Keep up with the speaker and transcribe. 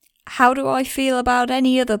How do I feel about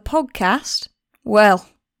any other podcast? Well,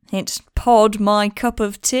 it's pod my cup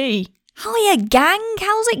of tea. Hiya gang,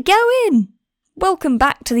 how's it going? Welcome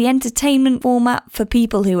back to the entertainment format for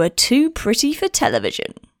people who are too pretty for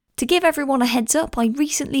television. To give everyone a heads up, I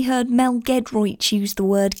recently heard Mel Gedroych use the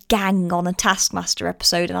word gang on a Taskmaster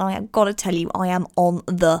episode, and I've got to tell you, I am on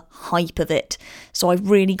the hype of it. So I've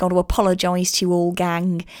really got to apologise to you all,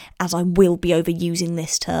 gang, as I will be overusing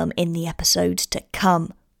this term in the episodes to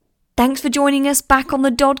come. Thanks for joining us back on the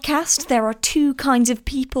Doddcast. There are two kinds of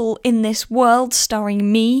people in this world,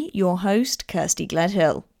 starring me, your host, Kirsty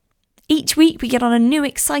Gledhill. Each week we get on a new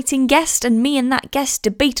exciting guest, and me and that guest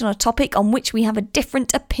debate on a topic on which we have a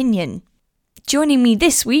different opinion. Joining me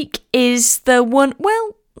this week is the one,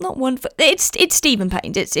 well, not one, it's Stephen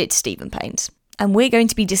Paynes, it's Stephen Paynes. And we're going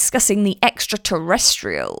to be discussing the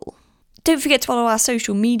extraterrestrial. Don't forget to follow our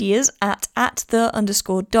social medias at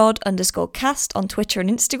the_dodd_cast on Twitter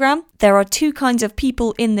and Instagram. There are two kinds of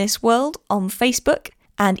people in this world on Facebook,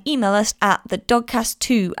 and email us at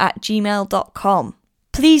thedoddcast2@gmail.com.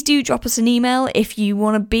 Please do drop us an email if you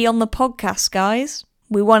want to be on the podcast, guys.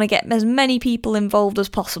 We want to get as many people involved as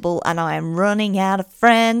possible, and I am running out of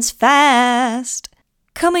friends fast.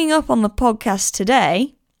 Coming up on the podcast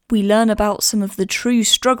today, we learn about some of the true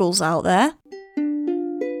struggles out there.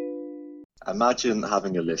 Imagine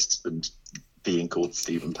having a list and being called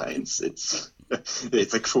Stephen Paynes. It's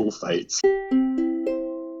a cruel fate.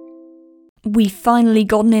 We've finally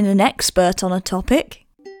gotten in an expert on a topic.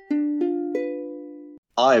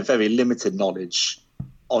 I have very limited knowledge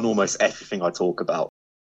on almost everything I talk about.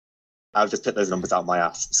 I've just put those numbers out my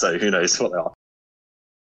ass, so who knows what they are.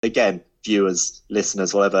 Again, viewers,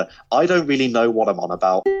 listeners, whatever, I don't really know what I'm on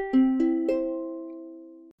about.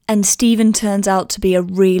 And Stephen turns out to be a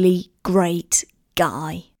really great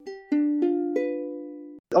guy.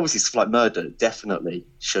 Obviously, stuff like murder definitely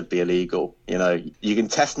should be illegal. You know, you can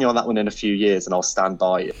test me on that one in a few years and I'll stand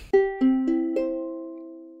by it.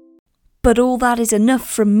 But all that is enough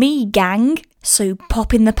from me, gang. So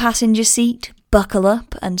pop in the passenger seat, buckle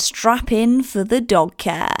up, and strap in for the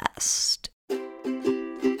Doddcast.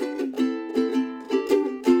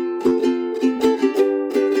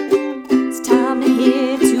 It's time to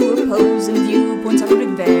hear two opposing viewpoints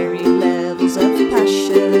offering varied levels of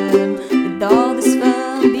passion. With all this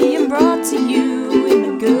fun being brought to you in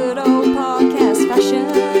the good old podcast fashion.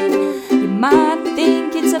 You might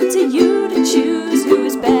think it's up to you to choose who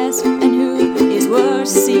is best and who is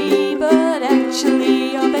worst, see, but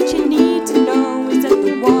actually all that you need to know is that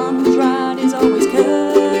the one who's right is always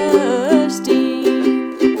Kirsty.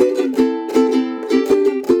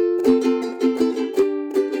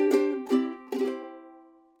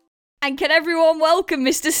 And can everyone welcome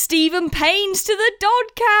Mr. Stephen Paynes to the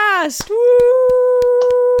Doddcast? Woo!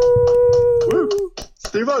 Woo!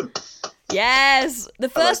 Stephen! Yes, the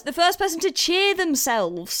first person to cheer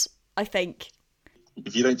themselves, I think.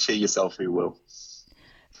 If you don't cheer yourself, who will?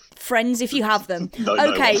 Friends, if you have them. No,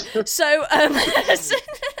 okay, no. So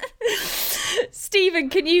Stephen,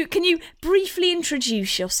 can you briefly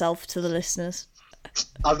introduce yourself to the listeners?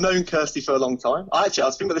 I've known Kirsty for a long time. I was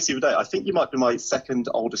thinking about this the other day. I think you might be my second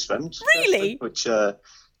oldest friend. Really? Kirsty, which, yeah,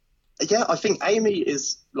 I think Amy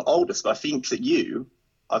is the oldest, but I think that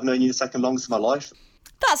I've known you the second longest of my life.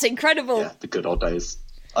 That's incredible. Yeah, the good old days.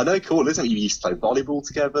 I know, cool, isn't it? You used to play volleyball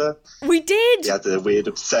together. We did. You had a weird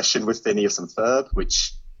obsession with Phineas and Ferb,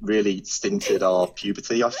 which really stinted our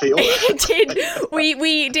puberty, I feel. It did.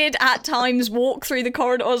 We did at times walk through the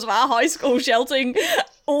corridors of our high school shouting,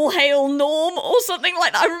 "All hail Norm," or something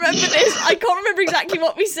like that. I remember this. I can't remember exactly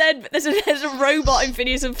what we said, but there's a robot in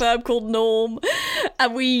Phineas and Ferb called Norm,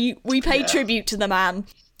 and we paid tribute to the man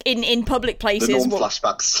in public places. The Norm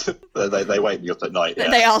flashbacks, they wake me up at night. Yeah.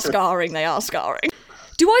 They are scarring.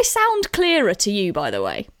 Do I sound clearer to you, by the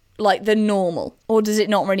way, like than normal, or does it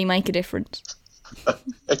not really make a difference?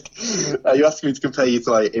 Are you asking me to compare you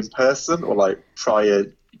to like in person or like prior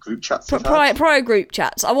group chats? Prior group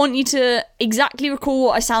chats. I want you to exactly recall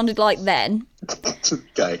what I sounded like then.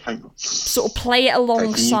 Okay, hang on. Sort of play it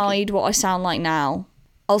alongside what I sound like now.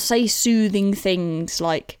 I'll say soothing things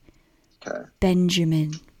like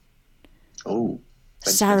Benjamin. Oh.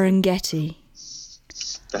 Serengeti.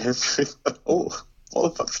 Oh, what the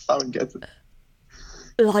fuck's Serengeti?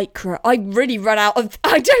 Lycra. I really run out of...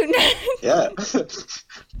 I don't know. Yeah.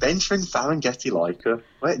 Benjamin Serengeti Lycra.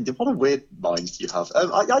 Wait, what a weird mind you have.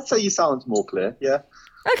 I'd say you sound more clear, yeah.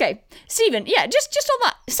 Okay. Stephen, yeah, just on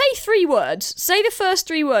that, say 3 words. Say the first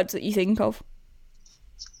 3 words that you think of.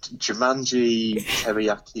 Jumanji,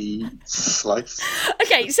 teriyaki, slice.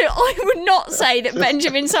 Okay, so I would not say that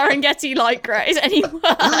Benjamin Serengeti Lycra is any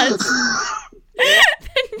worse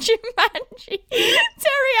than Jumanji,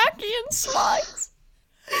 Teriyaki and Slice.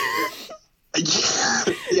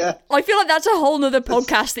 Yeah. I feel like that's a whole nother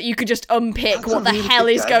podcast that you could just unpick what the hell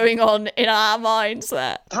is going on in our minds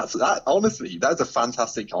there. Honestly, that's a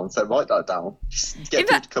fantastic concept. Write that down. Just get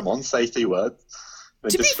people to come on, say a few words,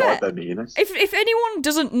 and describe their meaning. If anyone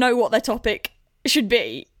doesn't know what their topic should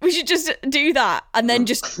be, we should just do that and then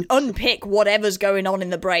just unpick whatever's going on in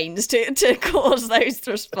the brains to cause those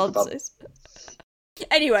responses.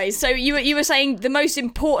 Anyway, so you were saying the most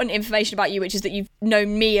important information about you, which is that you've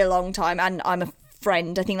known me a long time and I'm a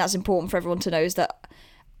friend. I think that's important for everyone to know, is that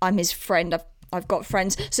I'm his friend. I've got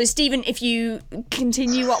friends. So Stephen, if you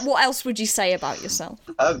continue, what else would you say about yourself?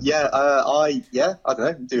 I don't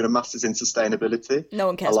know. I'm doing a master's in sustainability. No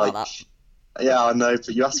one cares about that. Yeah, I know, but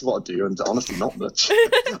you asked me what I do, and honestly, not much.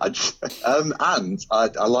 And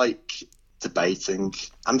I like debating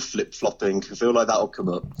and flip-flopping. I feel like that'll come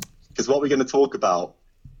up. Because what we're going to talk about,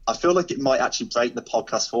 I feel like it might actually break the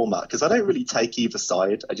podcast format, because I don't really take either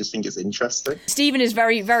side. I just think it's interesting. Stephen is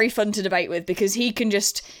very, very fun to debate with, because he can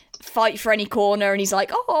just fight for any corner, and he's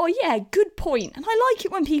like, oh, yeah, good point. And I like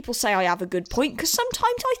it when people say I have a good point, because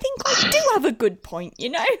sometimes I think I do have a good point, you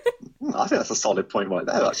know? I think that's a solid point right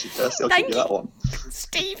there, actually, Kirsty. I'll give you that one.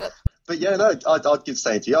 Stephen. But yeah, no, I'd give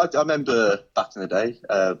saying to you, I remember back in the day,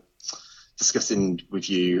 discussing with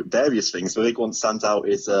you various things. The big one stands out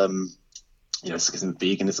is, discussing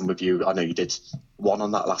veganism with you. I know you did one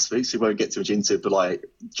on that last week, so we won't get too much into it, but like,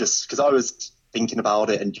 just because I was thinking about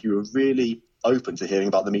it and you were really open to hearing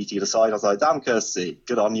about the meat eater side, I was like, damn, Kirsty,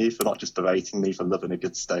 good on you for not just berating me for loving a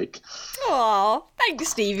good steak. Aw, thanks,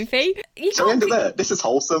 Stevie P. Shall we end it there? This is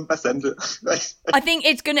wholesome. Let's end it. I think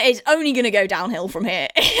it's only gonna go downhill from here.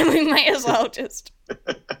 We may as well just.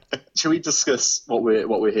 Shall we discuss what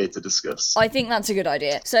we're here to discuss? I think that's a good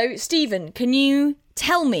idea. So, Stephen, can you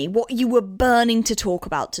tell me what you were burning to talk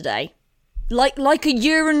about today? Like a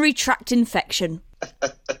urinary tract infection.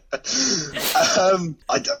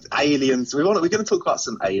 Aliens. We're going to talk about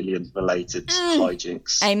some alien-related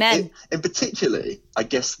hijinks. Amen. In particular, I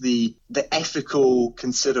guess the ethical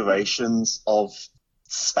considerations of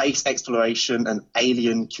space exploration and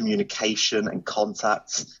alien communication and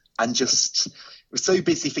contact, and just we're so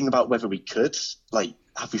busy thinking about whether we could. Like,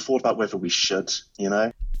 have we thought about whether we should? You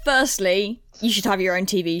know. Firstly, you should have your own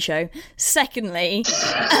TV show. Secondly,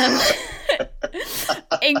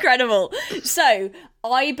 incredible. So,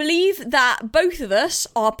 I believe that both of us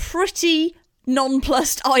are pretty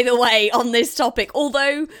nonplussed either way on this topic.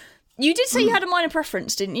 Although, you did say you had a minor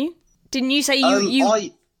preference, didn't you? Didn't you say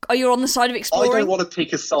you're on the side of exploring? I don't want to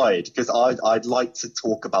pick a side, because I'd like to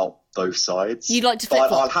talk about both sides. You'd like to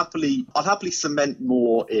flip-flop? I'd happily cement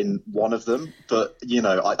more in one of them, but,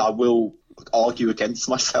 I will argue against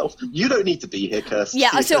myself. You don't need to be here, Kirsty.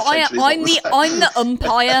 Yeah, so I'm the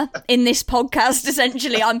umpire in this podcast.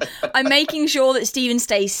 Essentially, I'm making sure that Stephen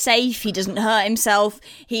stays safe. He doesn't hurt himself.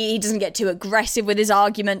 He doesn't get too aggressive with his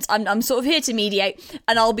arguments. I'm sort of here to mediate,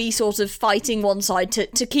 and I'll be sort of fighting one side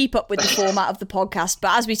to keep up with the format of the podcast.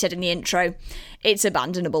 But as we said in the intro, it's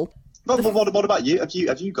abandonable. But what about you? Have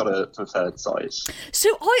you got a preferred side?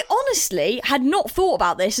 So I honestly had not thought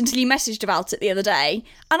about this until you messaged about it the other day,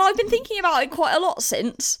 and I've been thinking about it quite a lot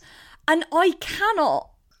since, and I cannot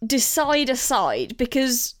decide a side,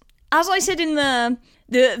 because as I said in the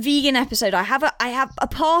vegan episode, I have a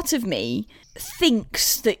part of me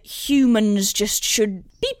thinks that humans just should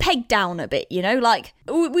be pegged down a bit, like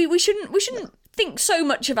we shouldn't think so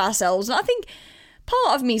much of ourselves, and I think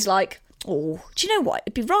part of me's like, oh, do you know what?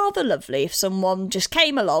 It'd be rather lovely if someone just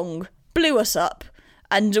came along, blew us up,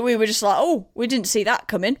 and we were just like, oh, we didn't see that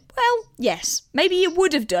coming. Well, yes, maybe you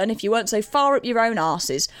would have done if you weren't so far up your own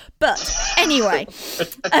arses. But anyway,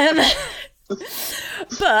 I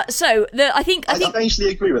think I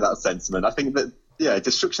eventually agree with that sentiment. I think that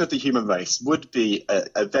destruction of the human race would be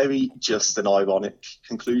a very just and ironic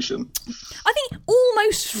conclusion. I think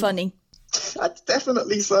almost funny.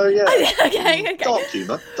 Definitely so, yeah. Okay. Dark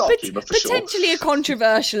humour for sure. Potentially a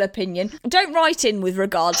controversial opinion. Don't write in with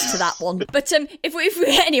regards to that one. But if we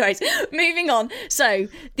anyways, moving on. So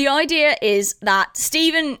the idea is that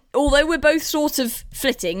Stephen, although we're both sort of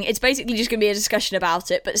flitting, it's basically just going to be a discussion about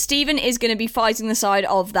it. But Stephen is going to be fighting the side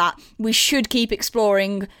of that we should keep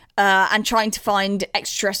exploring and trying to find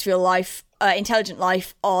extraterrestrial life, intelligent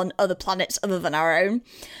life on other planets other than our own.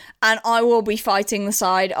 And I will be fighting the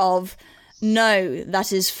side of, no,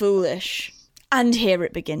 that is foolish. And here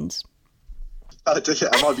it begins. Am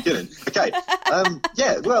I beginning? Okay.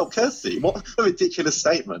 Well, Kirsty, what a ridiculous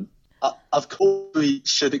statement. Of course we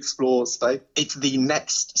should explore space. It's the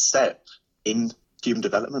next step in human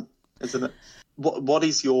development, isn't it? what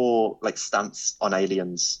is your stance on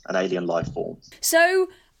aliens and alien life forms? So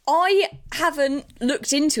I haven't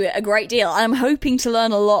looked into it a great deal. I'm hoping to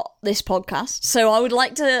learn a lot this podcast, so I would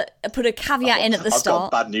like to put a caveat in at the start.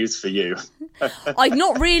 I've got bad news for you. I've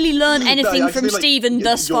not really learned anything from Stephen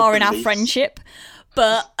thus far in our friendship,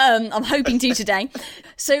 but I'm hoping to today.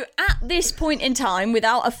 So at this point in time,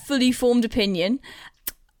 without a fully formed opinion,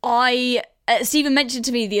 Stephen mentioned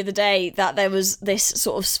to me the other day that there was this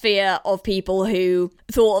sort of sphere of people who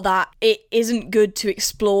thought that it isn't good to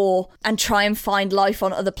explore and try and find life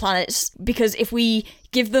on other planets, because if we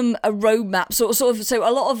give them a roadmap, so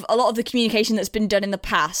a lot of the communication that's been done in the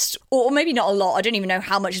past, or maybe not a lot, I don't even know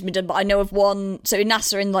how much has been done, but I know of one. So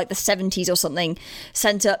NASA in the 70s or something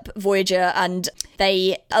sent up Voyager, and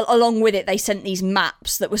they, along with it, they sent these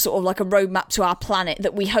maps that were sort of like a roadmap to our planet,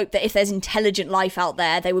 that we hope that if there's intelligent life out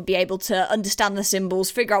there, they would be able to understand the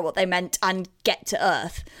symbols, figure out what they meant, and get to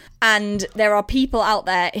Earth. And there are people out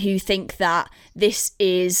there who think that this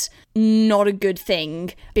is not a good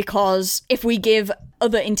thing, because if we give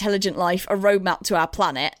other intelligent life a roadmap to our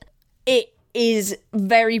planet, it is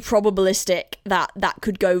very probabilistic that that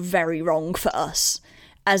could go very wrong for us.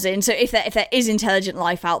 As in, so if there is intelligent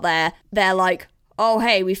life out there, they're like, oh,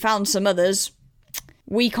 hey, we found some others.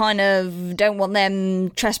 We kind of don't want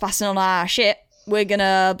them trespassing on our shit. We're going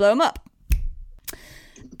to blow them up.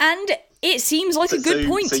 And it seems like a good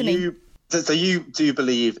point to me. So you do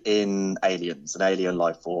believe in aliens, an alien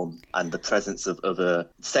life form, and the presence of other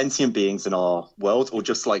sentient beings in our world, or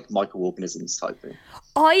just like microorganisms type thing?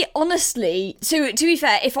 I honestly, so to be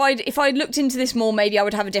fair, if I'd looked into this more, maybe I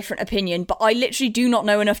would have a different opinion, but I literally do not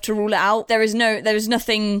know enough to rule it out. There is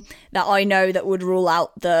nothing that I know that would rule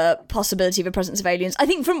out the possibility of a presence of aliens. I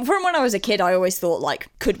think from when I was a kid, I always thought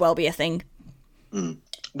could well be a thing. No,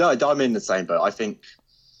 I'm in the same boat. I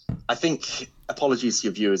think, apologies to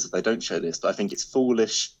your viewers if they don't show this, but I think it's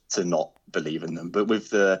foolish to not believe in them. But with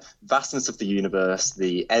the vastness of the universe,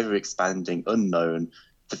 the ever-expanding unknown,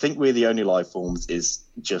 to think we're the only life forms is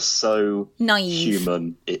just so naive.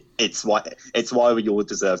 Human. It's why we all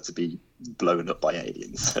deserve to be blown up by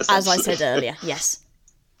aliens. As I said earlier, yes,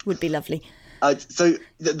 would be lovely. So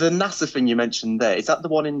the NASA thing you mentioned there, is that the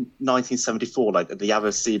one in 1974, like the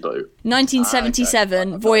Arecibo?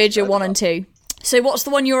 1977, Voyager 1 and 2. So what's the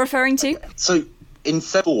one you're referring to? So in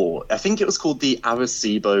 74, I think it was called the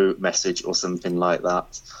Arecibo message or something like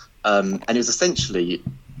that. And it was essentially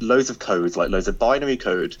loads of code, like loads of binary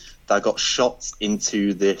code that got shot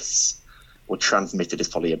into this, or transmitted is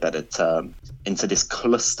probably a better term, into this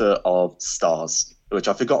cluster of stars, which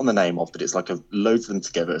I've forgotten the name of, but it's like loads of them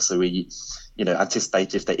together. So we,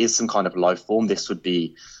 anticipate if there is some kind of life form, this would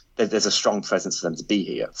be, there's a strong presence for them to be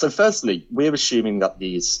here. So firstly, we're assuming that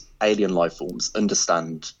these alien life forms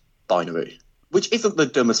understand binary, which isn't the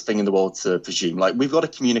dumbest thing in the world to presume. We've got to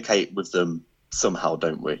communicate with them somehow,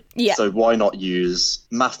 don't we? Yeah. So why not use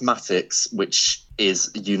mathematics, which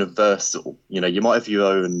is universal? You might have your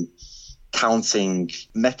own counting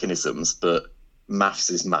mechanisms, but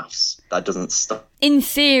maths is maths. That doesn't stop. In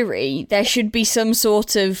theory, there should be some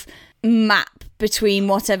sort of map between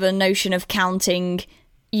whatever notion of counting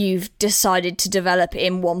you've decided to develop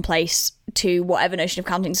in one place to whatever notion of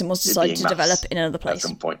counting someone's decided to develop in another place. At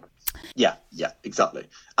some point. Yeah, exactly.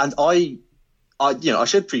 And I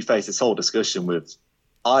should preface this whole discussion with,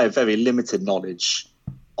 I have very limited knowledge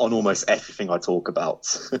on almost everything I talk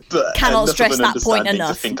about. But cannot stress that point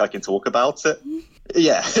enough. To think I can talk about it.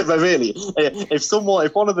 Yeah, but really, if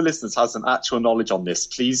one of the listeners has some actual knowledge on this,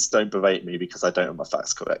 please don't berate me because I don't have my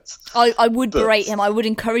facts correct. I would berate him. I would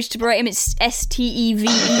encourage to berate him. It's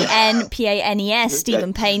STEVENPANES,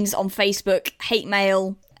 Stephen Paynes on Facebook, hate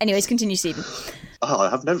mail. Anyways, continue, Stephen. Oh, I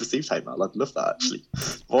have never received hate mail. I'd love that, actually.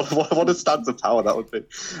 What a stance of power that would be.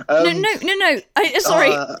 No.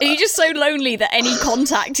 Sorry, are you just so lonely that any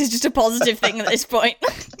contact is just a positive thing at this point?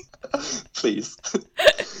 Please.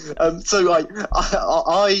 So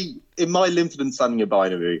I, in my limited understanding of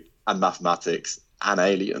binary and mathematics and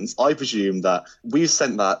aliens, I presume that we've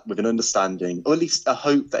sent that with an understanding, or at least a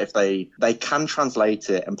hope that if they can translate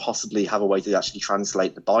it and possibly have a way to actually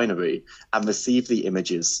translate the binary and receive the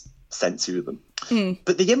images sent to them.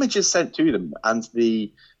 But the images sent to them and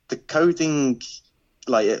the coding,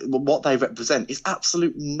 what they represent, is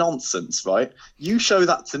absolute nonsense, right? You show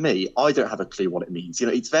that to me, I don't have a clue what it means.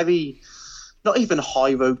 It's very, not even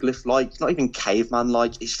hieroglyph-like, not even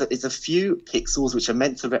caveman-like. It's a few pixels which are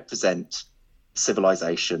meant to represent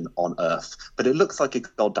civilization on Earth, but it looks like a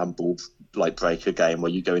goddamn ball breaker game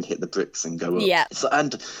where you go and hit the bricks and go up. Yeah.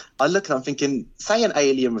 And I look at it, I'm thinking, say an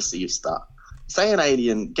alien receives that. say an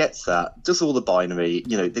alien gets that, does all the binary,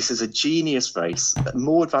 this is a genius race,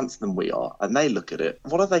 more advanced than we are, and they look at it.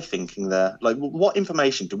 What are they thinking there? Like, what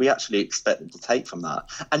information do we actually expect them to take from that?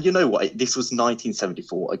 And you know what? This was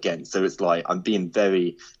 1974 again, so it's like, I'm being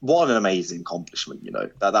what an amazing accomplishment,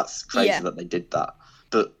 That's crazy that they did that.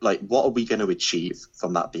 But, like, what are we going to achieve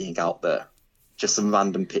from that being out there? Just some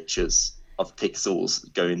random pictures of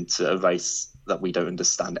pixels going to a race that we don't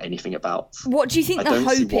understand anything about. What do you think the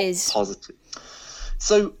hope is? Positive.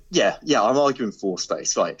 So, yeah, I'm arguing for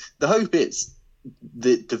space, right? The hope is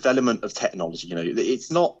the development of technology.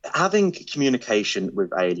 It's not having communication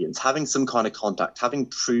with aliens, having some kind of contact, having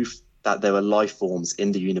proof that there are life forms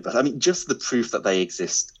in the universe. I mean, just the proof that they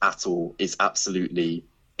exist at all is absolutely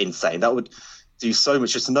insane. That would do so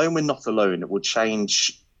much. Just knowing we're not alone, it would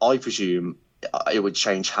change, I presume, it would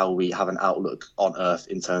change how we have an outlook on Earth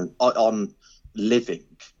on living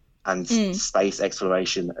and space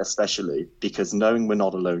exploration, especially, because knowing we're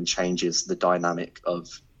not alone changes the dynamic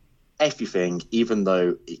of everything, even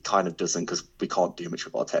though it kind of doesn't, because we can't do much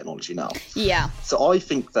with our technology now. Yeah. So I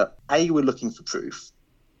think that A, we're looking for proof,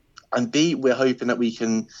 and B, we're hoping that we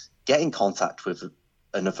can get in contact with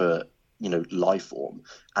another life form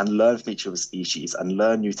and learn from each other's species and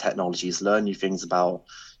learn new technologies, learn new things about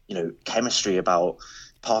chemistry, about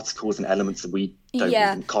particles and elements that we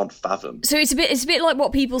can't fathom. So it's a bit like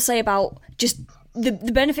what people say about just the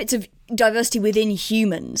benefits of diversity within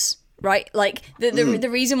humans, right? Like the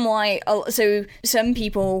reason why so some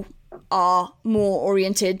people are more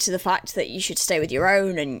oriented to the fact that you should stay with your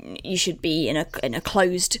own and you should be in a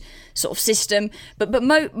closed sort of system, but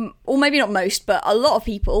or maybe not most, but a lot of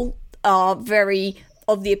people are very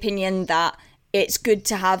of the opinion that it's good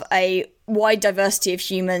to have a wide diversity of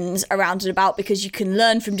humans around and about, because you can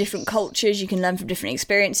learn from different cultures, you can learn from different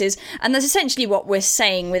experiences, and that's essentially what we're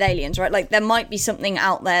saying with aliens, right? Like, there might be something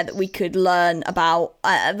out there that we could learn about,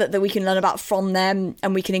 that we can learn about from them,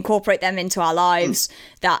 and we can incorporate them into our lives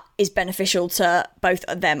that is beneficial to both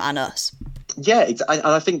them and us. Yeah, and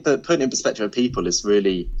I think that putting it in perspective of people is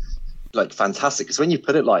really fantastic, because when you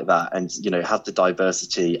put it like that and have the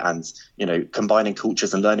diversity and combining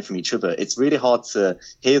cultures and learning from each other, it's really hard to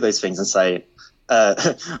hear those things and say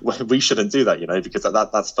we shouldn't do that, because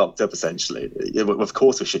that's fucked up essentially. Of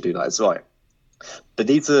course we should do that, it's right. But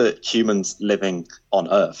these are humans living on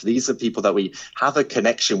Earth. These are people that we have a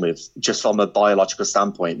connection with just from a biological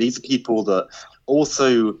standpoint. These are people that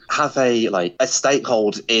also have a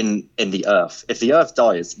stakehold in the Earth. If the Earth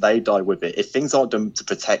dies, they die with it. If things aren't done to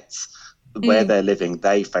protect where they're living,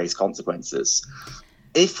 they face consequences.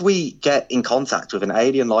 If we get in contact with an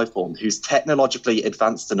alien life form who's technologically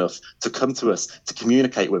advanced enough to come to us, to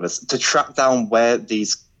communicate with us, to track down where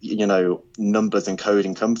these numbers and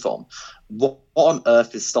coding come from, what on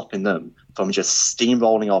earth is stopping them from just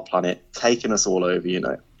steamrolling our planet, taking us all over?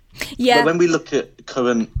 Yeah. But when we look at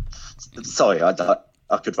current, sorry, I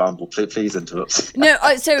could ramble. Please interrupt. No,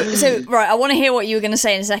 so right. I want to hear what you were going to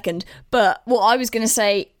say in a second. But what I was going to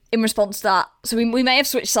say in response to that, so we may have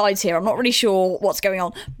switched sides here. I'm not really sure what's going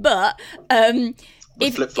on. But we're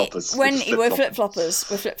flip-floppers. We're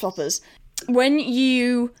flip-floppers. When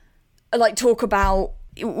you talk about,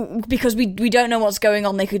 because we don't know what's going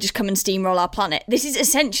on, they could just come and steamroll our planet. This is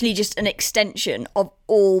essentially just an extension of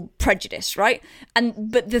all prejudice, right?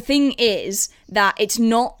 But the thing is that it's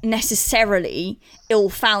not necessarily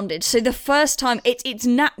ill-founded. So the first time, it's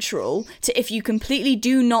natural to, if you completely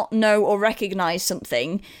do not know or recognise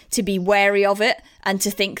something, to be wary of it and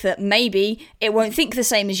to think that maybe it won't think the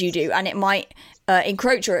same as you do, and it might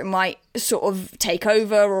encroach, or it might sort of take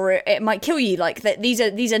over, or it might kill you. These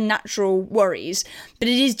are natural worries, but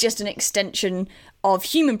it is just an extension of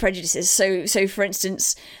human prejudices. So for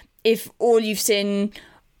instance, if all you've seen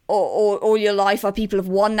or all your life are people of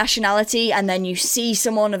one nationality, and then you see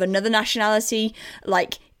someone of another nationality,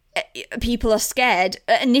 people are scared.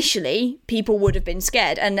 Initially, people would have been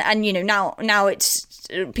scared, and now it's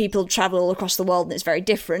people travel all across the world and it's very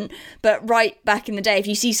different. But right back in the day, if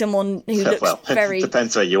you see someone who looks very,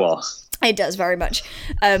 depends where you are. It does very much.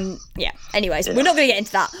 Anyways, we're not going to get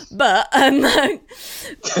into that.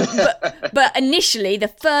 But initially, the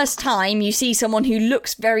first time you see someone who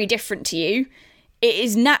looks very different to you, it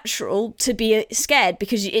is natural to be scared,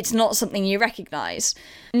 because it's not something you recognise.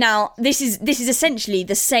 Now, this is essentially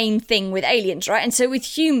the same thing with aliens, right? And so with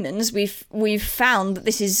humans, we've found that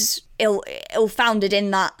this is ill-founded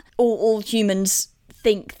in that all humans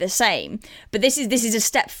think the same. But this is a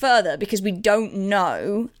step further, because we don't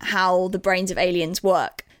know how the brains of aliens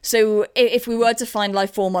work. So if we were to find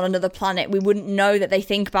life form on another planet, we wouldn't know that they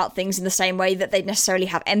think about things in the same way, that they necessarily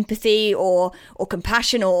have empathy or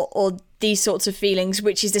compassion or these sorts of feelings,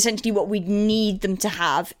 which is essentially what we'd need them to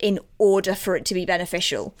have in order for it to be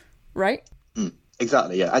beneficial, right?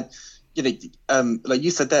 Exactly, yeah. And, like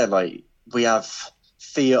you said there, like, we have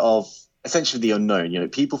fear of essentially the unknown.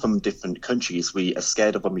 People from different countries we are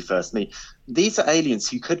scared of when we first meet. These are aliens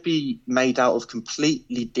who could be made out of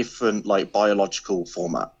completely different, like, biological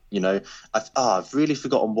format. I've really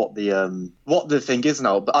forgotten what the thing is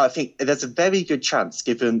now, but I think there's a very good chance,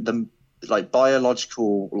 given the, like,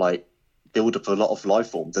 biological, like, build up a lot of life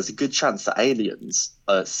forms, there's a good chance that aliens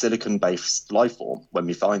are silicon-based life form when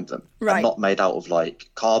we find them, right, and not made out of, like,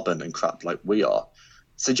 carbon and crap like we are.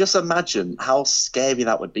 So just imagine how scary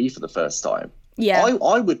that would be for the first time. Yeah,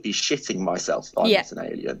 I would be shitting myself if I was an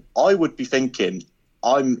alien. I would be thinking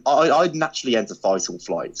I'd naturally enter fight or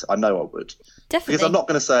flight. I know I would. Definitely. Because I'm not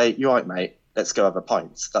going to say, "You're right, mate. Let's go have a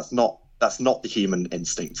pint." That's not the human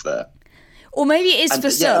instinct there. Or maybe it is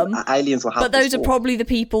for some, aliens will have, but those are probably the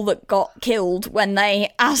people that got killed when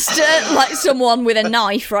they asked like someone with a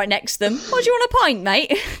knife right next to them, "Oh, do you want a pint,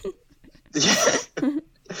 mate?"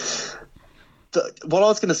 But what I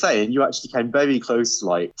was going to say, and you actually came very close to,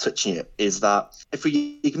 like, touching it, is that if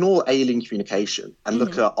we ignore alien communication and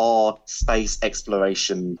look at our space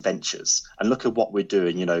exploration ventures and look at what we're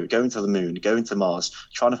doing, going to the moon, going to Mars,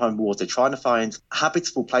 trying to find water, trying to find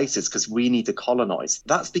habitable places because we need to colonize.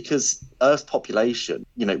 That's because Earth population,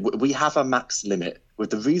 we have a max limit. With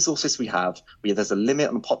the resources we have, there's a limit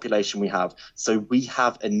on the population we have. So we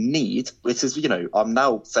have a need, which is, I'm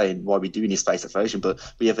now saying why we do need space exploration, but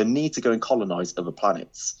we have a need to go and colonize other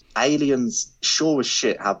planets. Aliens, sure as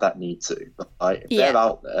shit, have that need to. Right? If they're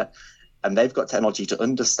out there and they've got technology to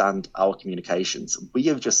understand our communications, we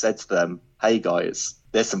have just said to them, "Hey guys,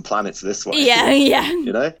 there's some planets this way." Yeah.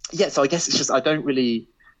 Yeah, so I guess it's just,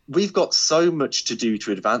 we've got so much to do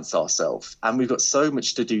to advance ourselves, and we've got so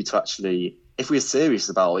much to do to actually, if we're serious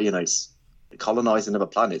about, colonizing other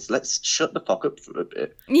planets, let's shut the fuck up for a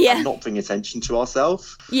bit and not bring attention to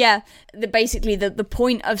ourselves. Yeah, basically the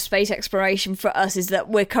point of space exploration for us is that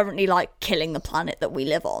we're currently, like, killing the planet that we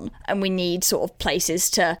live on, and we need sort of places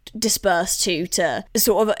to disperse to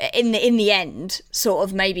sort of in the end sort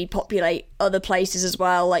of maybe populate other places as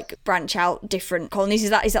well, like branch out different colonies. Is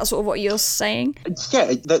that sort of what you're saying?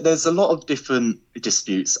 Yeah, there's a lot of different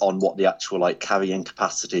disputes on what the actual, like, carrying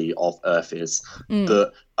capacity of Earth is,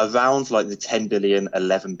 but around, like, the 10 billion,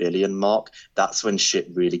 11 billion mark, that's when shit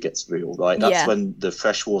really gets real, right? That's when the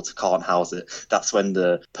fresh water can't house it. That's when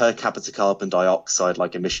the per capita carbon dioxide,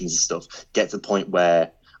 like, emissions and stuff get to the point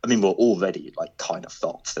where, we're already, like, kind of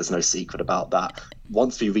fucked. There's no secret about that.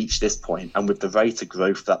 Once we reach this point, and with the rate of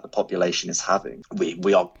growth that the population is having,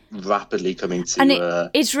 we are rapidly coming to... And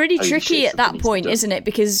it's really tricky at that point, isn't it?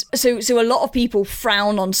 Because so a lot of people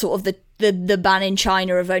frown on sort of the ban in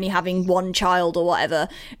China of only having one child or whatever.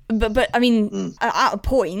 But at a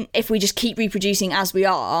point, if we just keep reproducing as we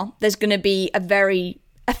are, there's going to be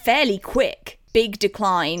a fairly quick big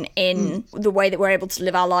decline in the way that we're able to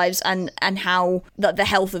live our lives and how the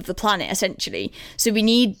health of the planet, essentially. So we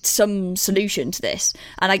need some solution to this,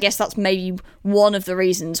 and I guess that's maybe one of the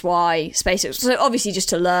reasons why so obviously just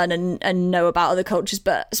to learn and know about other cultures,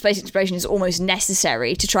 but space exploration is almost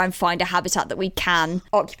necessary to try and find a habitat that we can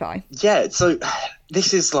occupy. Yeah, so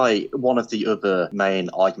this is, like, one of the other main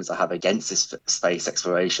arguments I have against this space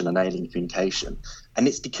exploration and alien communication, and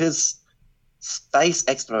it's because space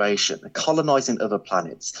exploration, colonizing other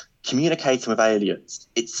planets, communicating with aliens,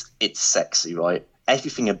 it's sexy, right?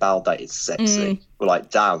 Everything about that is sexy. We're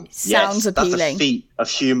like, damn, sounds appealing. That's a feat of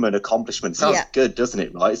human accomplishment. Sounds good, doesn't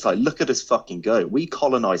it, right? It's like, look at us fucking go. We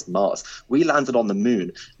colonized Mars. We landed on the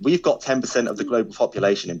moon. We've got 10% of the global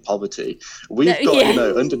population in poverty. We've got,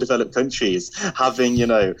 underdeveloped countries having,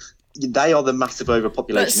 they are the massive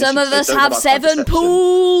overpopulation. But some of us have 7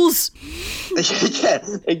 pools. Yeah,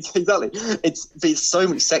 exactly. It's so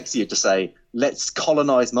much sexier to say, let's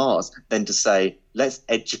colonize Mars, than to say, let's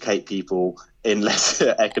educate people in less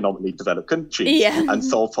economically developed countries and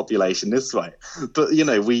solve population this way. But,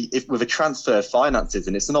 with a transfer of finances,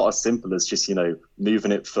 and it's not as simple as just,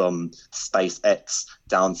 moving it from SpaceX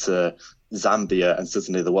down to Zambia and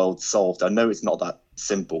suddenly the world's solved. I know it's not that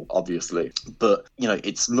simple, obviously, but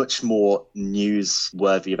it's much more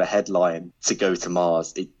newsworthy of a headline to go to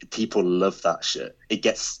Mars. People love that shit. It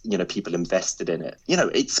gets people invested in it.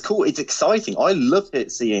 It's cool, it's exciting. I love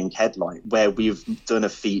seeing headline where we've done a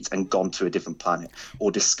feat and gone to a different planet or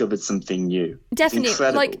discovered something new.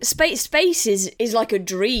 Definitely, like space is like a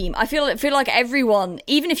dream. I feel like everyone,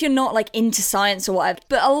 even if you're not, like, into science or whatever,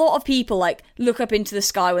 but a lot of people, like, look up into the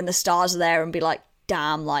sky when the stars are there and be like,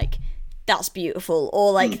 damn, like, that's beautiful.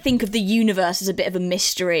 Or like think of the universe as a bit of a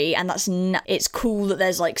mystery, and it's cool that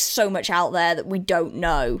there's like so much out there that we don't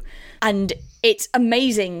know. And it's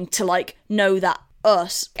amazing to like know that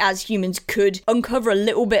us as humans could uncover a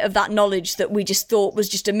little bit of that knowledge that we just thought was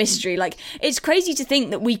just a mystery. Like, it's crazy to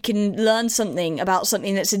think that we can learn something about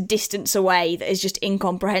something that's a distance away that is just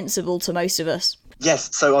incomprehensible to most of us.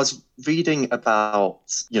 Yes, so I was reading about,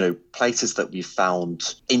 places that we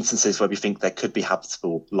found instances where we think there could be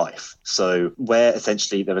habitable life. So where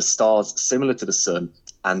essentially there are stars similar to the sun,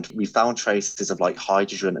 and we found traces of like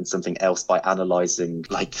hydrogen and something else by analysing,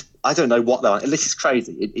 like, I don't know what they are. This is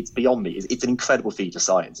crazy. It's beyond me. It's an incredible feat of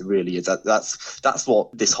science. It really is. That's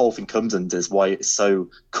what this whole thing comes under, is why it's so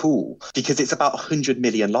cool, because it's about 100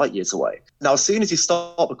 million light years away. Now, as soon as you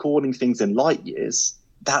start recording things in light years,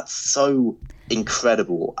 that's so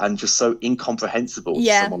incredible and just so incomprehensible to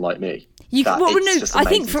someone like me. I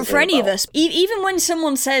think for any of us, even when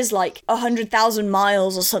someone says like 100,000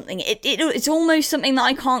 miles or something, it's almost something that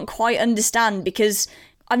I can't quite understand, because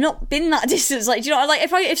I've not been that distance. Like, do you know, like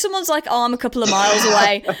if someone's like, oh, I'm a couple of miles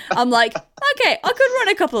away, I'm like, okay, I could run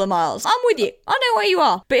a couple of miles. I'm with you. I know where you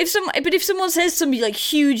are. But if someone says some like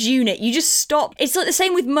huge unit, you just stop. It's like the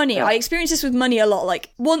same with money. I experience this with money a lot.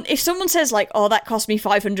 Like, if someone says like, oh, that cost me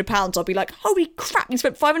 £500, I'll be like, holy crap, you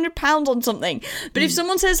spent £500 on something. But if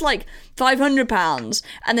someone says like £500,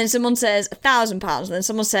 and then someone says £1,000, and then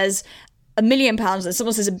someone says £1 million, and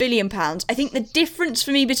someone says £1 billion, I think the difference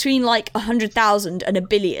for me between like 100,000 and $1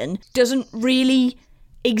 billion doesn't really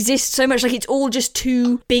exist so much. Like, it's all just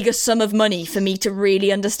too big a sum of money for me to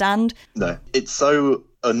really understand. No, it's so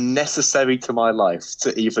unnecessary to my life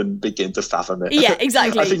to even begin to fathom it. Yeah,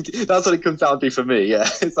 exactly. I think that's what it comes down to for me. Yeah,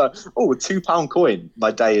 it's like, oh, a £2 coin,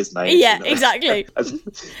 my day is made. Yeah, exactly.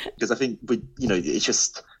 Because I think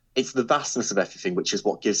it's the vastness of everything, which is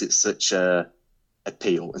what gives it such a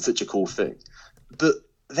appeal and such a cool thing. But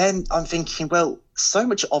then I'm thinking, well, so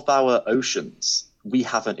much of our oceans we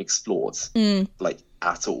haven't explored, like,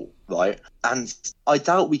 at all, right? And I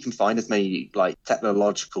doubt we can find as many like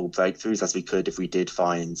technological breakthroughs as we could if we did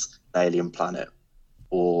find an alien planet,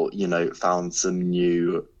 or found some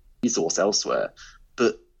new resource elsewhere.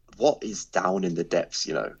 But what is down in the depths,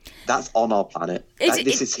 that's on our planet.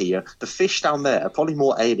 This is here. The fish down there are probably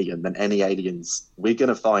more alien than any aliens we're going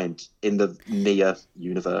to find in the near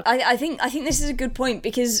universe. I think this is a good point,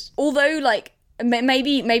 because although like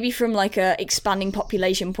maybe from like a expanding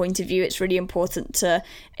population point of view, it's really important to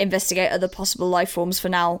investigate other possible life forms for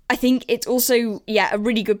now. I think it's also, a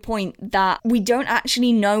really good point that we don't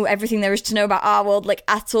actually know everything there is to know about our world, like,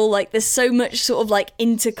 at all. Like, there's so much sort of like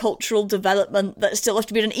intercultural development that still has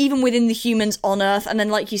to be done, even within the humans on Earth. And then,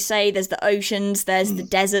 like you say, there's the oceans, there's the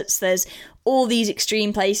deserts, there's all these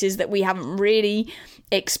extreme places that we haven't really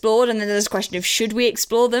explored. And then there's a question of, should we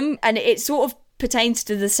explore them? And it sort of pertains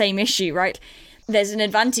to the same issue, right? There's an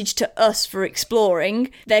advantage to us for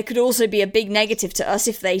exploring. There could also be a big negative to us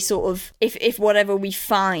if they if whatever we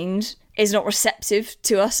find is not receptive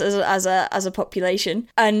to us as a population.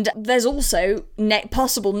 And there's also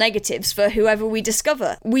possible negatives for whoever we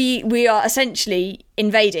discover. We are essentially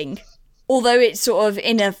invading. Although it's sort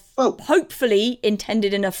of hopefully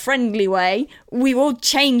intended in a friendly way, we will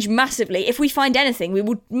change massively. If we find anything, we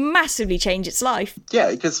would massively change its life.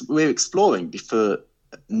 Yeah, because we're exploring for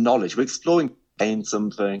knowledge. We're exploring gain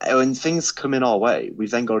something. When things come in our way, we've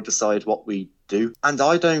then got to decide what we do. And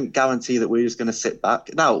I don't guarantee that we're just going to sit back.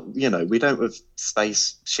 Now, we don't have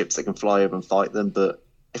spaceships that can fly over and fight them, but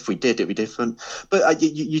if we did, it'd be different. But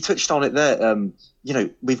you touched on it there.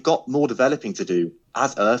 We've got more developing to do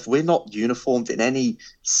as Earth. We're not uniformed in any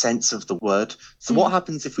sense of the word. So what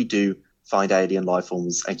happens if we do find alien life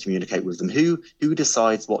forms and communicate with them? Who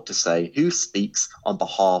decides what to say? Who speaks on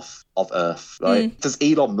behalf of Earth, right? Does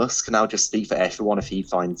Elon Musk now just speak for everyone if he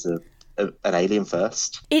finds an alien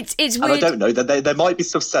first? It's weird. And I don't know, there might be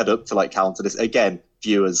stuff set up to like counter this. Again,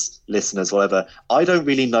 viewers, listeners, whatever, I don't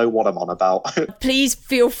really know what I'm on about. Please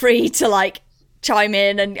feel free to like chime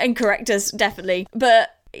in and correct us, definitely.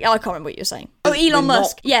 But I can't remember what you were saying. Oh, Elon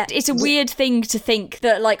Musk. Yeah, it's a weird thing to think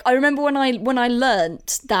that, like, I remember when I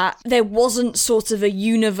learnt that there wasn't sort of a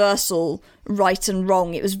universal right and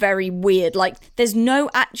wrong. It was very weird. Like, there's no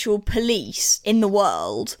actual police in the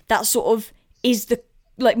world that sort of is the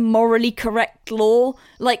like morally correct law.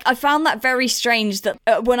 Like, I found that very strange that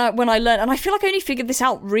when I learned, and I feel like I only figured this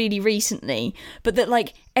out really recently, but that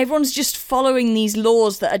like everyone's just following these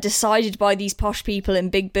laws that are decided by these posh people in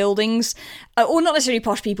big buildings, or not necessarily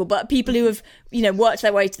posh people, but people who have worked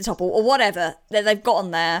their way to the top or whatever, that they've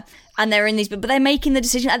gotten there and they're in these, but they're making the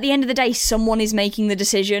decision. At the end of the day, someone is making the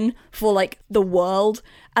decision for like the world,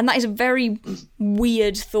 and that is a very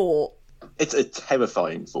weird thought. It's a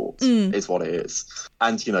terrifying thought, is what it is.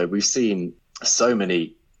 And, we've seen so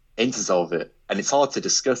many instances of it, and it's hard to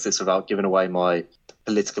discuss this without giving away my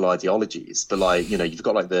political ideologies. But, you've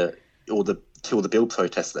got, all the bill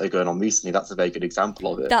protests that are going on recently. That's a very good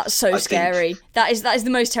example of it. That's so scary. That is the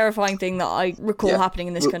most terrifying thing that I recall happening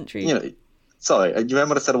in this country. Sorry, you remember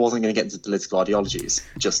when I said I wasn't going to get into political ideologies?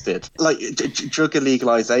 Just did. Drug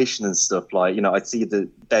legalization and stuff, I see the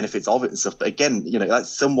benefits of it and stuff. But again,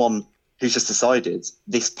 that's someone who's just decided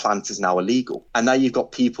this plant is now illegal. And now you've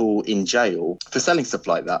got people in jail for selling stuff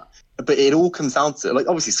like that. But it all comes down to,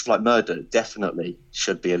 obviously stuff like murder definitely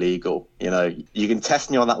should be illegal. You can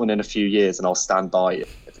test me on that one in a few years and I'll stand by it.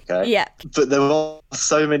 Okay. Yeah. But there are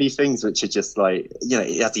so many things which are just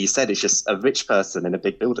as you said, it's just a rich person in a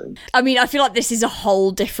big building. I mean, I feel like this is a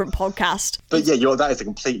whole different podcast. But that is a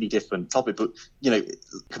completely different topic. But, it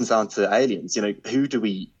comes down to aliens. Who do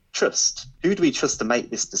we trust? Who do we trust to make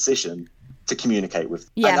this decision to communicate with?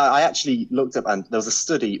 Yeah. And I actually looked up, and there was a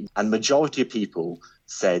study, and majority of people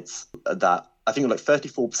said that, I think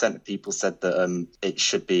 34% of people said that it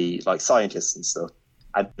should be scientists and stuff.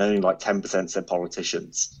 And only 10% said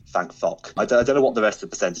politicians. Thank fuck. I don't know what the rest of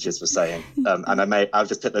the percentages were saying. And I've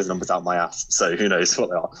just put those numbers out my ass. So who knows what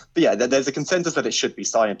they are. But yeah, there's a consensus that it should be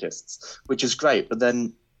scientists, which is great. But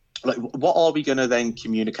then, what are we going to then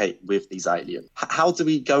communicate with these aliens? How do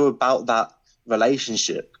we go about that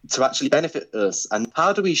relationship to actually benefit us? And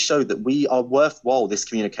how do we show that we are worthwhile, this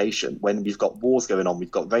communication, when we've got wars going on,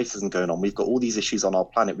 we've got racism going on, we've got all these issues on our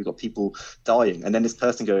planet, we've got people dying, and then this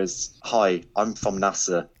person goes, "Hi, I'm from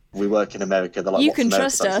NASA, we work in America." They're like, "You "What's can America?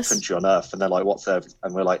 trust That's us." a country on Earth. And they're like, "What's Earth?"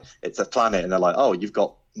 And we're like, "It's a planet." And they're like, "Oh, you've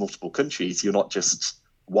got multiple countries, you're not just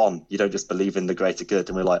one, you don't just believe in the greater good."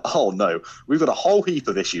 And we're like, "Oh no, we've got a whole heap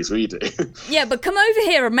of issues we do." Yeah, but come over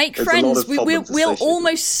here and make friends. We'll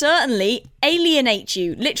almost certainly alienate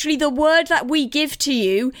you. Literally, the word that we give to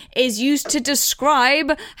you is used to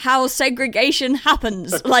describe how segregation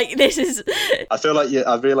happens. This is... I feel like,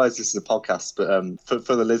 I realise this is a podcast, but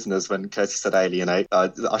for the listeners, when Kirsty said alienate,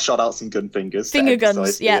 I shot out some gun fingers. Finger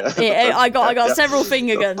guns, yeah. I got several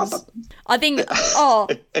finger guns. I think, oh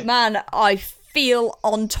man, I feel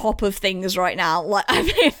on top of things right now.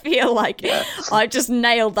 I feel like I just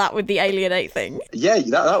nailed that with the alienate thing. Yeah,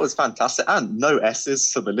 that was fantastic. And no S's,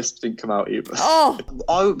 so the lisp didn't come out either.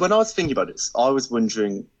 Oh. When I was thinking about this, I was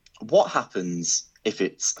wondering what happens if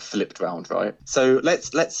it's flipped round, right? So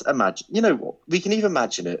let's imagine, you know what? We can either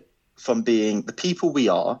imagine it from being the people we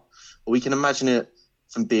are, or we can imagine it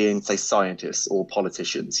from being, say, scientists or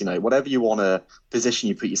politicians, whatever you want to position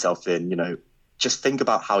you put yourself in, just think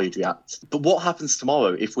about how you'd react. But what happens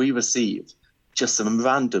tomorrow if we receive just some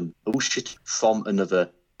random bullshit from another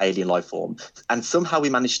alien life form, and somehow we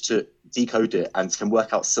manage to decode it and can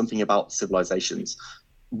work out something about civilizations?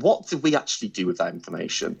 What do we actually do with that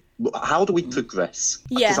information? How do we progress?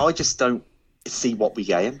 Yeah. Because I just don't see what we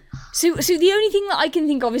gain. So the only thing that I can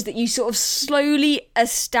think of is that you sort of slowly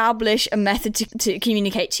establish a method to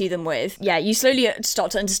communicate to them with. Yeah, you slowly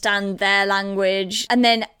start to understand their language, and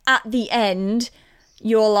then at the end,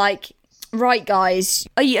 you're like, "Right, guys,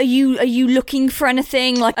 are you looking for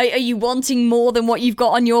anything? Are you wanting more than what you've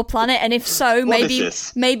got on your planet? And if so,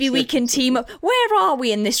 maybe we can team up. Where are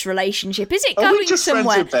we in this relationship? Is it going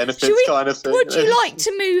somewhere? Would you like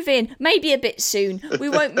to move in? Maybe a bit soon. We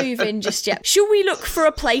won't move in just yet. Should we look for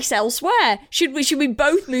a place elsewhere? Should we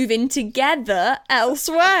both move in together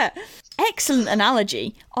elsewhere?" Excellent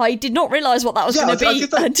analogy. I did not realise what that was going to be.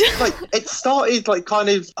 It started kind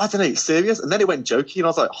of, I don't know, serious, and then it went jokey, and I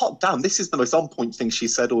was like, "Hot damn, this is the most on point thing she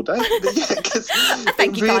said all day." Because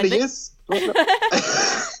it really is.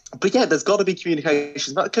 But yeah, there's got to be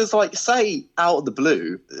communication, because say out of the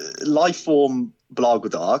blue, life form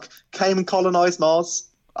Blagwadark came and colonised Mars.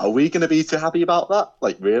 Are we going to be too happy about that?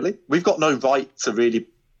 Really? We've got no right to really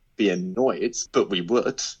be annoyed, but we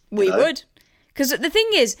would. We would. Because the thing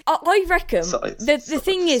is, I reckon,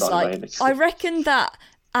 I reckon that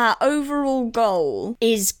our overall goal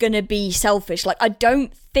is going to be selfish. I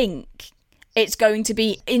don't think it's going to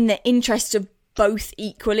be in the interest of both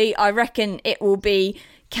equally. I reckon it will be,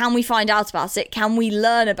 can we find out about it? Can we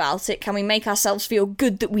learn about it? Can we make ourselves feel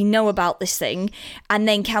good that we know about this thing? And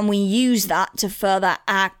then can we use that to further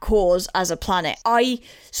our cause as a planet? I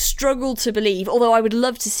struggle to believe, although I would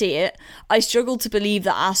love to see it, I struggle to believe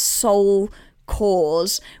that our sole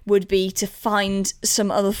cause would be to find some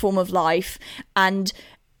other form of life and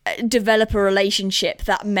develop a relationship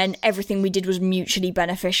that meant everything we did was mutually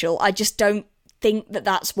beneficial. I just don't think that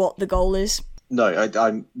that's what the goal is. No,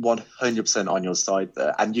 I'm 100% on your side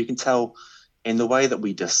there. And you can tell in the way that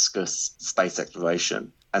we discuss space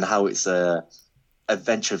exploration and how it's a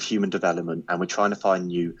adventure of human development and we're trying to find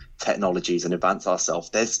new technologies and advance ourselves,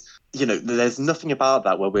 there's nothing about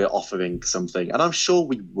that where we're offering something. And I'm sure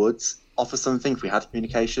we would offer something if we had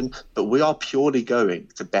communication, but we are purely going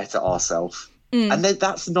to better ourselves. And then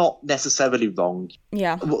that's not necessarily wrong.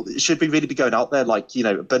 Yeah. Should we really be going out there like,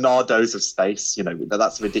 Bernardos of space?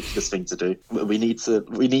 That's a ridiculous thing to do. We need to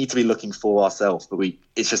be looking for ourselves, but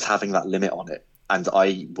it's just having that limit on it. And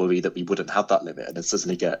I worry that we wouldn't have that limit and then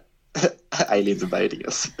suddenly get aliens invading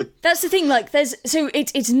us. That's the thing, like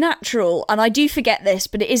it's natural, and I do forget this,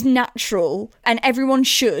 but it is natural, and everyone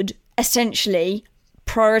should essentially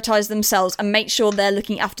prioritize themselves and make sure they're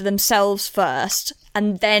looking after themselves first,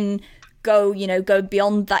 and then go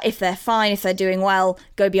beyond that. If they're fine, if they're doing well,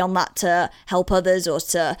 go beyond that to help others or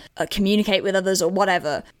to communicate with others or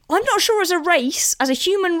whatever. I'm not sure as a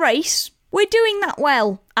human race, we're doing that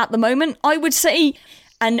well at the moment, I would say.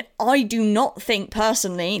 And I do not think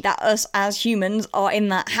personally that us as humans are in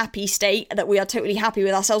that happy state, that we are totally happy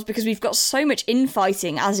with ourselves, because we've got so much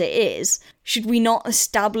infighting as it is. Should we not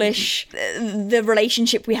establish the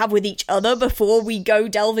relationship we have with each other before we go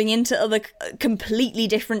delving into other completely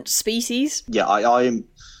different species? Yeah, I'm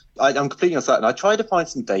completely uncertain. I tried to find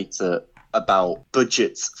some data about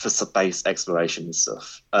budgets for space exploration and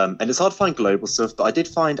stuff. And it's hard to find global stuff, but I did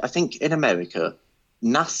find, I think in America,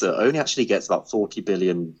 NASA only actually gets about $40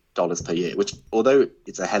 billion per year, which, although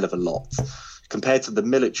it's a hell of a lot, compared to the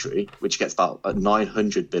military, which gets about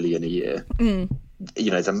 $900 billion a year,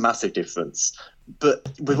 it's a massive difference.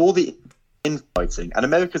 But with all the infighting, and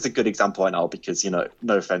America's a good example right now because,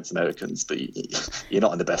 no offense Americans, but you're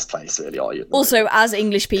not in the best place really, are you? Also, as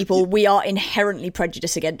English people, we are inherently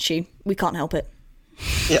prejudiced against you. We can't help it.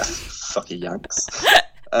 Yeah, fucking Yanks.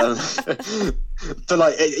 But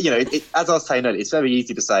as I was saying earlier, it's very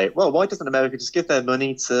easy to say, well, why doesn't America just give their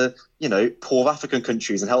money to, poor African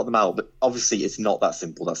countries and help them out? But obviously it's not that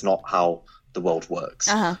simple. That's not how the world works.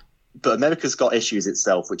 But America's got issues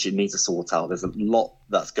itself, which it needs to sort out. There's a lot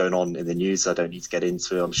that's going on in the news I don't need to get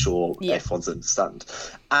into. I'm sure everyone's understand.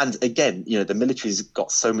 And again, the military's got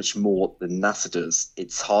so much more than NASA does.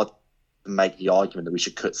 It's hard to make the argument that we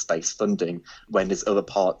should cut space funding when there's other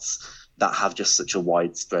parts that have just such a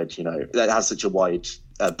widespread, that has such a wide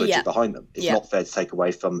budget behind them. It's not fair to take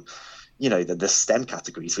away from, the STEM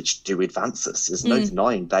categories, which do advance us. There's no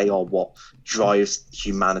denying they are what drives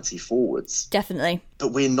humanity forwards. Definitely. But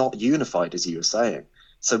we're not unified, as you were saying.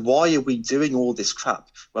 So why are we doing all this crap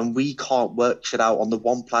when we can't work shit out on the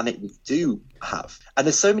one planet we do have? And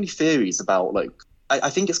there's so many theories about,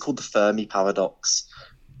 I think it's called the Fermi paradox.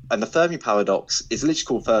 And the Fermi paradox is literally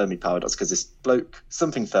called Fermi paradox because this bloke,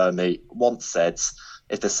 something Fermi, once said,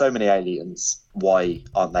 if there's so many aliens, why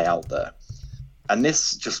aren't they out there? And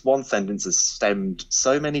this just one sentence has stemmed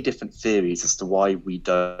so many different theories as to why we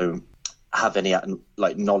don't have any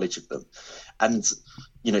knowledge of them. And,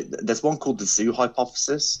 there's one called the zoo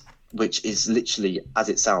hypothesis, which is literally, as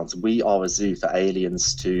it sounds, we are a zoo for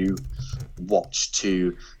aliens to watch,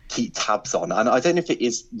 to keep tabs on. And I don't know if it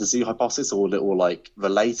is the zoo hypothesis or a little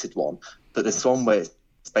related one, but there's one where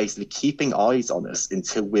it's basically keeping eyes on us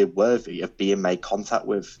until we're worthy of being made contact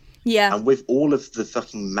with. Yeah. And with all of the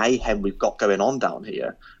fucking mayhem we've got going on down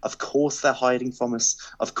here, of course they're hiding from us.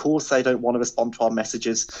 Of course they don't want to respond to our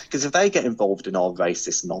messages. Because if they get involved in our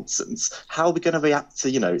racist nonsense, how are we going to react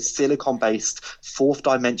to, silicon-based,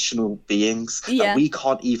 fourth-dimensional beings that we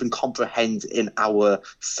can't even comprehend in our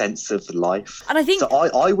sense of life? And I think... So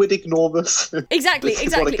I would ignore us. Exactly.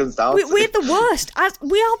 What it comes down to. We're the worst.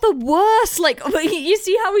 We are the worst. You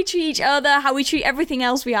see how we treat each other, how we treat everything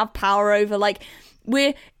else we have power over.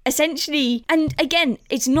 We're essentially, and again,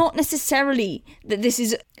 it's not necessarily that this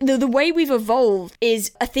is the way we've evolved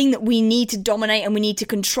is a thing that we need to dominate and we need to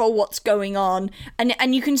control what's going on,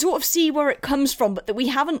 and you can sort of see where it comes from, but that we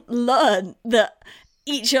haven't learned that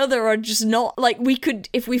each other are just not we could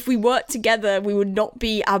if we worked together we would not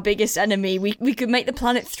be our biggest enemy. We could make the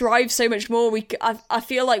planet thrive so much more. I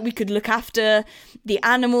feel like we could look after the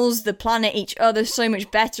animals, the planet, each other so much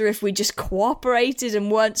better if we just cooperated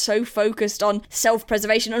and weren't so focused on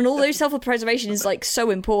self-preservation. And although self-preservation is so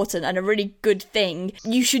important and a really good thing,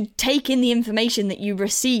 you should take in the information that you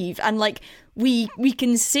receive, and we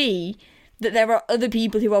can see that there are other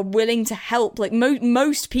people who are willing to help.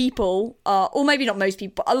 Most people are, or maybe not most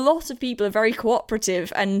people, but a lot of people are very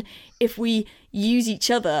cooperative. And if we use each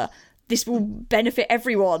other, this will benefit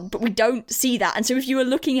everyone. But we don't see that. And so if you were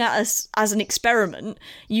looking at us as an experiment,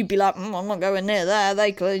 you'd be like, I'm not going near there.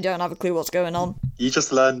 They clearly don't have a clue what's going on. You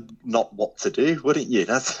just learn not what to do, wouldn't you?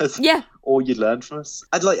 That's all you learn from us.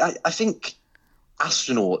 And I think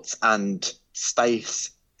astronauts and space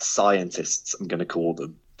scientists, I'm going to call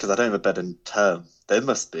them, because I don't have a better term There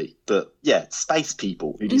must be. But yeah, space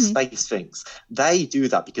people who do space things, they do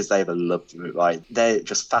that because they have a love for it, right? They're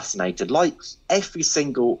just fascinated, like every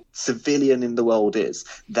single civilian in the world is.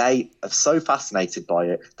 They are so fascinated by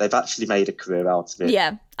it, they've actually made a career out of it.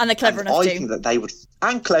 Yeah, and they're clever enough I too. think that they would,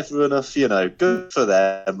 and clever enough, good for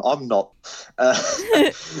them. I'm not.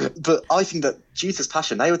 But I think that due to this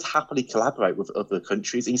passion, they would happily collaborate with other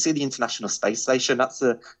countries. And you see the International Space Station, that's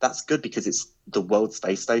good because it's the world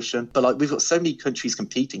space station. But like, we've got so many countries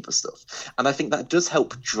competing for stuff. And I think that does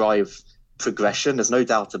help drive progression. There's no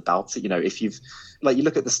doubt about it. If you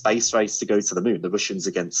look at the space race to go to the moon, the Russians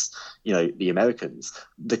against, the Americans,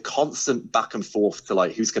 the constant back and forth to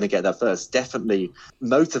like who's going to get there first definitely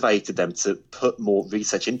motivated them to put more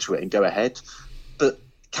research into it and go ahead. But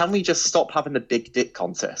can we just stop having the big dick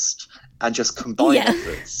contest and just combine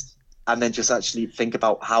efforts? And then just actually think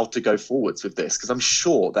about how to go forwards with this. Because I'm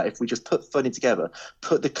sure that if we just put funding together,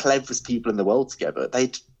 put the cleverest people in the world together,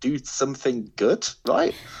 they'd do something good,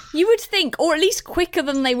 right? You would think, or at least quicker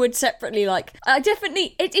than they would separately. Like,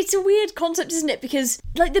 definitely, it's a weird concept, isn't it? Because,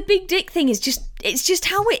 like, the big dick thing is it's just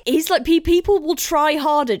how it is. Like, people will try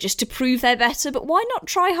harder just to prove they're better, but why not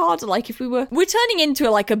try harder? Like, if we're turning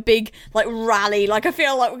into a big, like, rally. Like, I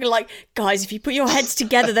feel like we're like, guys, if you put your heads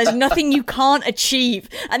together, there's nothing you can't achieve.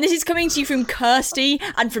 And this is coming to you from Kirsty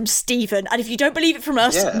and from Stephen. And if you don't believe it from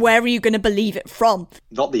us, where are you going to believe it from?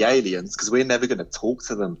 Not the aliens, because we're never going to talk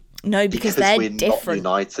to them. No, because they're we're different.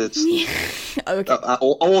 Not united. Okay.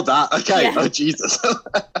 Or that. Okay. Yeah. Oh, Jesus.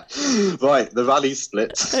 Right, the rally's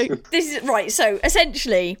split. So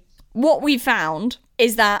essentially, what we found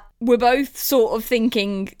is that we're both sort of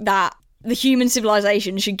thinking that the human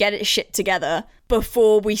civilization should get its shit together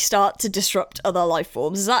before we start to disrupt other life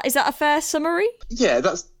forms. Is that a fair summary? Yeah,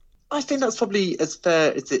 I think that's probably as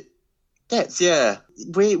fair as it gets. Yeah,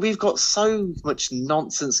 we've got so much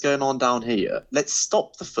nonsense going on down here. Let's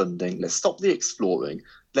stop the funding. Let's stop the exploring.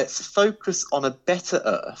 Let's focus on a better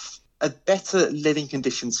Earth, a better living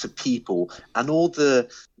conditions for people and all the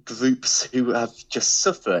groups who have just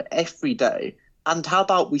suffer every day. And how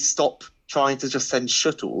about we stop trying to just send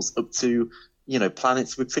shuttles up to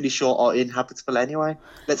planets we're pretty sure are inhabitable anyway?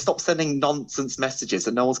 Let's stop sending nonsense messages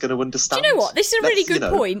that no one's going to understand. Do you know what? This is a really good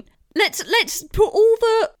point. Let's put all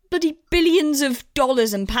the bloody billions of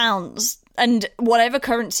dollars and pounds and whatever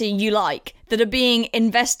currency you like that are being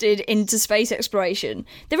invested into space exploration.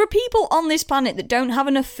 There are people on this planet that don't have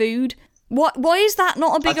enough food. Why is that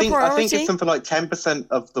not a bigger priority? I think it's something like 10%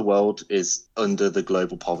 of the world is under the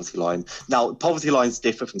global poverty line. Now, poverty lines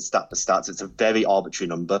differ from stat to stat. So it's a very arbitrary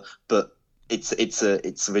number, but it's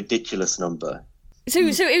a ridiculous number. So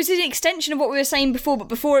it was an extension of what we were saying before, but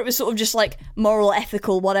before it was sort of just like moral,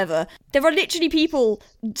 ethical, whatever. There are literally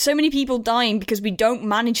so many people dying because we don't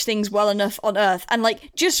manage things well enough on Earth. And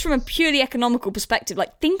like, just from a purely economical perspective,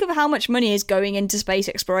 like think of how much money is going into space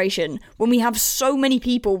exploration when we have so many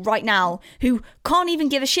people right now who can't even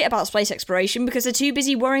give a shit about space exploration because they're too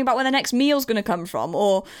busy worrying about where their next meal's going to come from,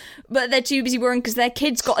 but they're too busy worrying because their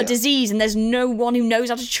kid's got a disease and there's no one who knows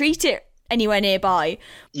how to treat it anywhere nearby.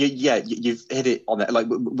 You've hit it on it. Like,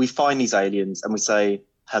 we find these aliens and we say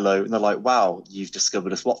hello, and they're like, wow, you've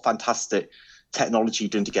discovered us. What fantastic technology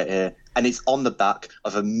you've done to get here. And it's on the back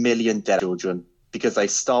of 1 million dead children because they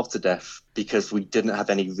starved to death because we didn't have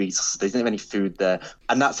any resources. They didn't have any food there.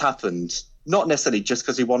 And that's happened not necessarily just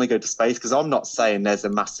because we want to go to space, because I'm not saying there's a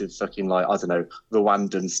massive fucking,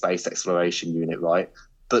 Rwandan space exploration unit, right?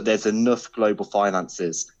 But there's enough global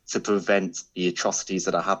finances to prevent the atrocities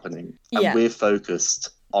that are happening. And we're focused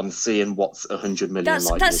on seeing what's 100 million light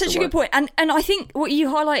years That's such away. a good point. And I think what you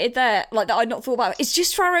highlighted there, like that I'd not thought about, it's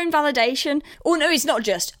just for our own validation. Or no, it's not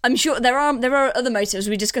just. I'm sure there are other motives.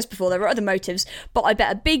 We discussed before, there are other motives. But I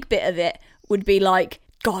bet a big bit of it would be like,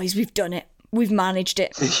 guys, we've done it. We've managed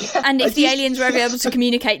it. And if the aliens were ever able to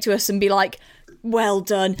communicate to us and be like, well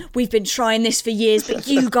done, we've been trying this for years, but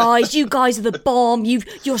you guys are the bomb.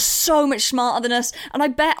 You're so much smarter than us. And I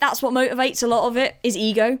bet that's what motivates a lot of it, is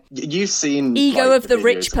ego. You've seen ego of the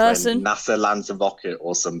rich person. NASA lands a rocket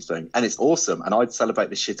or something, and it's awesome, and I'd celebrate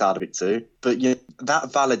the shit out of it too. But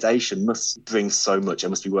that validation must bring so much. It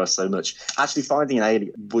must be worth so much. Actually, finding an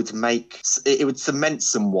alien would would cement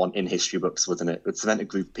someone in history books, wouldn't it? It would cement a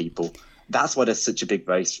group of people. That's why there's such a big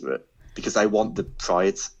race for it, because they want the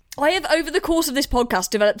pride. I have, over the course of this podcast,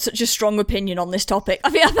 developed such a strong opinion on this topic. I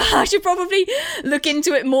think I should probably look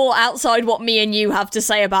into it more outside what me and you have to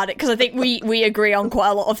say about it, because I think we agree on quite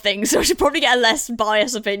a lot of things, so I should probably get a less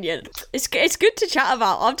biased opinion. It's good to chat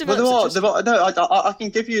about. I've developed I can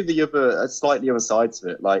give you the other, slightly other sides of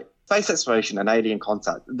it. Like, space exploration and alien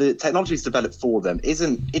contact, the technologies developed for them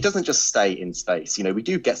it doesn't just stay in space. You know, we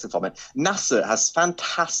do get some from it. NASA has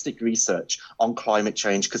fantastic research on climate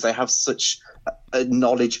change because they have such a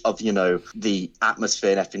knowledge of, you know, the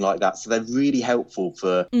atmosphere and everything like that. So they're really helpful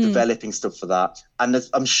for developing stuff for that. And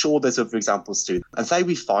I'm sure there's other examples too. And say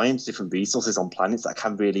we find different resources on planets that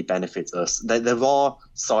can really benefit us. There are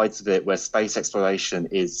sides of it where space exploration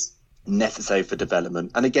is necessary for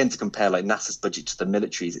development. And again, to compare like NASA's budget to the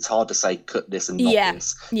military's, it's hard to say cut this and not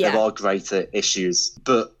this. There are greater issues,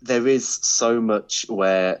 but there is so much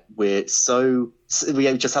where we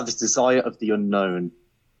just have this desire of the unknown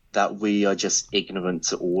that we are just ignorant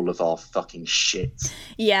to all of our fucking shit.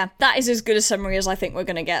 Yeah, that is as good a summary as I think we're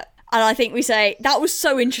going to get. And I think we say, that was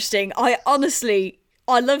so interesting. I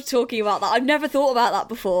love talking about that. I've never thought about that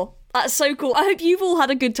before. That's so cool. I hope you've all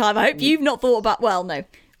had a good time. I hope you've not thought about, well, no.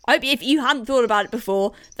 I hope if you hadn't thought about it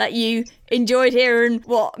before, that you enjoyed hearing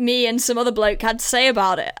what me and some other bloke had to say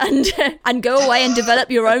about it, and go away and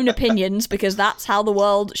develop your own opinions, because that's how the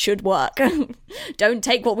world should work. Don't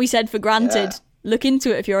take what we said for granted. Yeah. Look into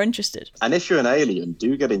it if you're interested. And if you're an alien,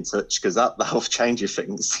 do get in touch, because that'll change your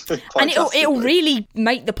things. And it'll really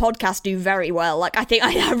make the podcast do very well. Like,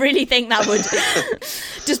 I really think that would,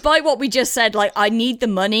 despite what we just said, like, I need the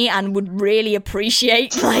money and would really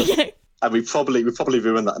appreciate, like... And we probably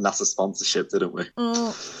ruined that NASA sponsorship, didn't we?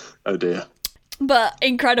 Oh dear. But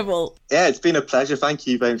incredible. Yeah, it's been a pleasure. Thank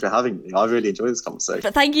you very much for having me. I really enjoyed this conversation.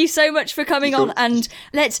 But thank you so much for coming on. And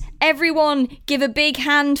let's everyone give a big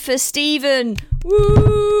hand for Stephen.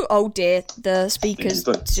 Woo! Oh dear, the speaker's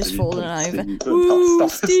just fallen over. Woo,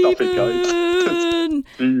 stop it, guys.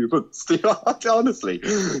 Stephen, honestly.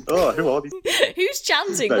 Oh, who are these? Who's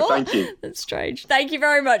chanting? No, what? Thank you. That's strange. Thank you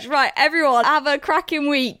very much. Right, everyone, have a cracking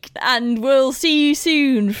week, and we'll see you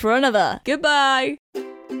soon for another. Goodbye.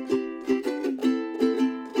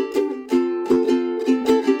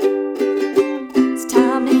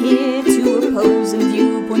 Here to opposing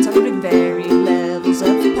viewpoints, offering varied levels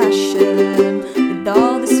of passion, with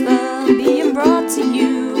all this fun beyond.